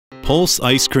Pulse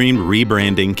Ice Cream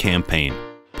Rebranding Campaign.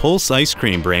 Pulse Ice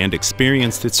Cream brand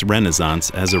experienced its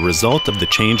renaissance as a result of the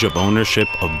change of ownership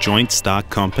of joint stock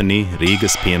company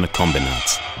Rigas Piena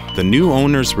Kombināts. The new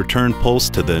owners returned Pulse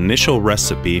to the initial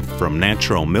recipe from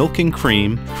natural milk and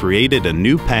cream, created a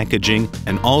new packaging,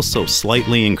 and also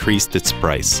slightly increased its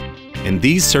price. In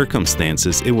these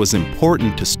circumstances, it was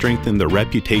important to strengthen the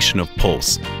reputation of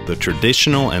Pulse, the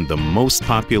traditional and the most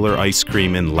popular ice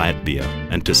cream in Latvia,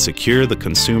 and to secure the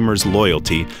consumer's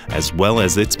loyalty as well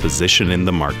as its position in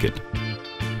the market.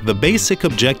 The basic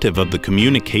objective of the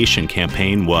communication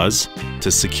campaign was to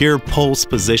secure Pulse's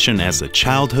position as a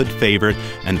childhood favorite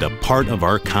and a part of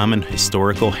our common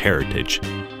historical heritage.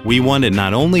 We wanted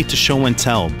not only to show and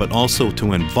tell, but also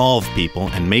to involve people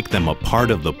and make them a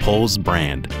part of the Pulse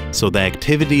brand. So the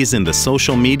activities in the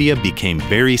social media became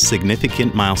very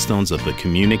significant milestones of the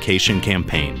communication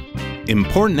campaign.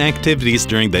 Important activities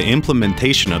during the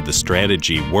implementation of the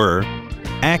strategy were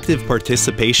active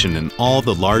participation in all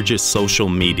the largest social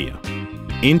media,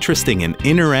 interesting and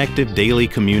interactive daily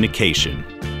communication,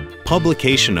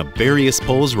 publication of various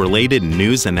Pulse-related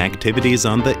news and activities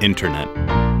on the internet.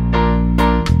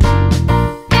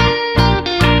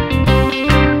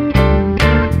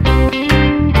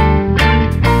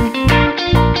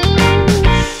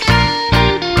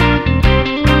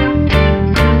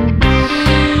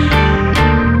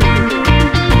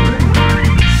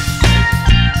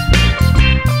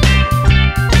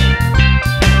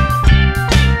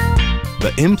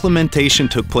 The implementation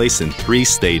took place in 3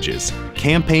 stages.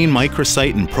 Campaign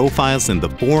microsite and profiles in the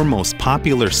 4 most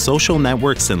popular social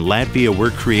networks in Latvia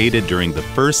were created during the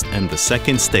first and the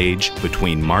second stage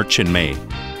between March and May.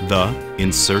 The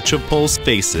In Search of Pulse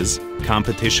Faces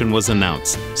competition was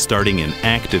announced, starting an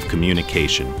active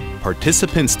communication.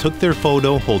 Participants took their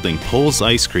photo holding Pulse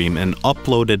ice cream and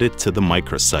uploaded it to the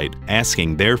microsite,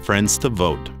 asking their friends to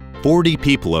vote. 40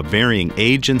 people of varying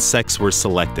age and sex were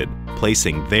selected,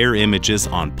 placing their images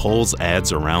on Pulse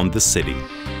ads around the city.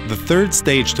 The third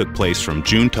stage took place from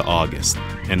June to August.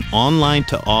 An online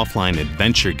to offline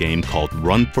adventure game called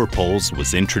Run for Pulse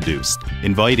was introduced,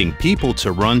 inviting people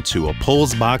to run to a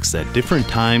Pulse box at different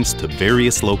times to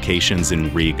various locations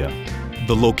in Riga.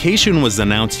 The location was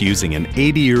announced using an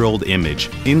 80-year-old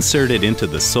image inserted into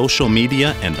the social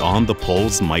media and on the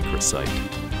Pulse microsite.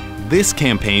 This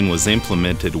campaign was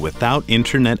implemented without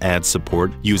internet ad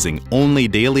support, using only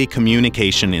daily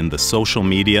communication in the social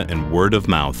media and word of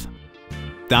mouth.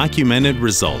 Documented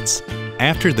results.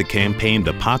 After the campaign,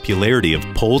 the popularity of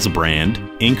Pulse brand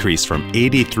increased from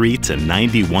 83 to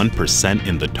 91%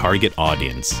 in the target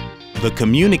audience. The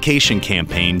communication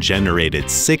campaign generated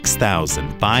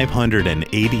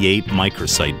 6,588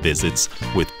 microsite visits,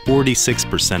 with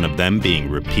 46% of them being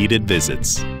repeated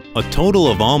visits. A total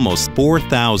of almost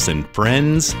 4,000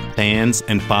 friends, fans,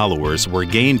 and followers were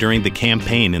gained during the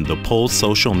campaign in the Pulse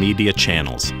social media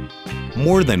channels.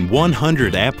 More than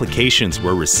 100 applications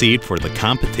were received for the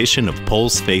competition of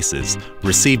Pulse Faces,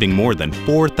 receiving more than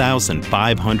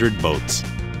 4,500 votes.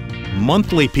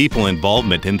 Monthly people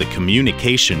involvement in the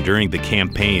communication during the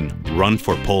campaign Run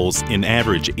for Pulse in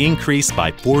average increased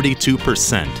by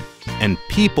 42%, and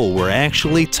people were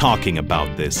actually talking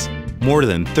about this. More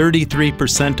than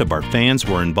 33% of our fans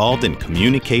were involved in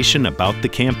communication about the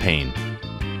campaign.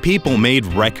 People made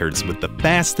records, with the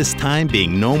fastest time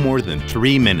being no more than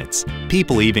 3 minutes.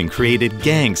 People even created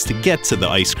gangs to get to the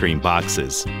ice cream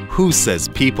boxes. Who says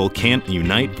people can't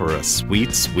unite for a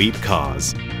sweet, sweet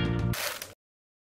cause?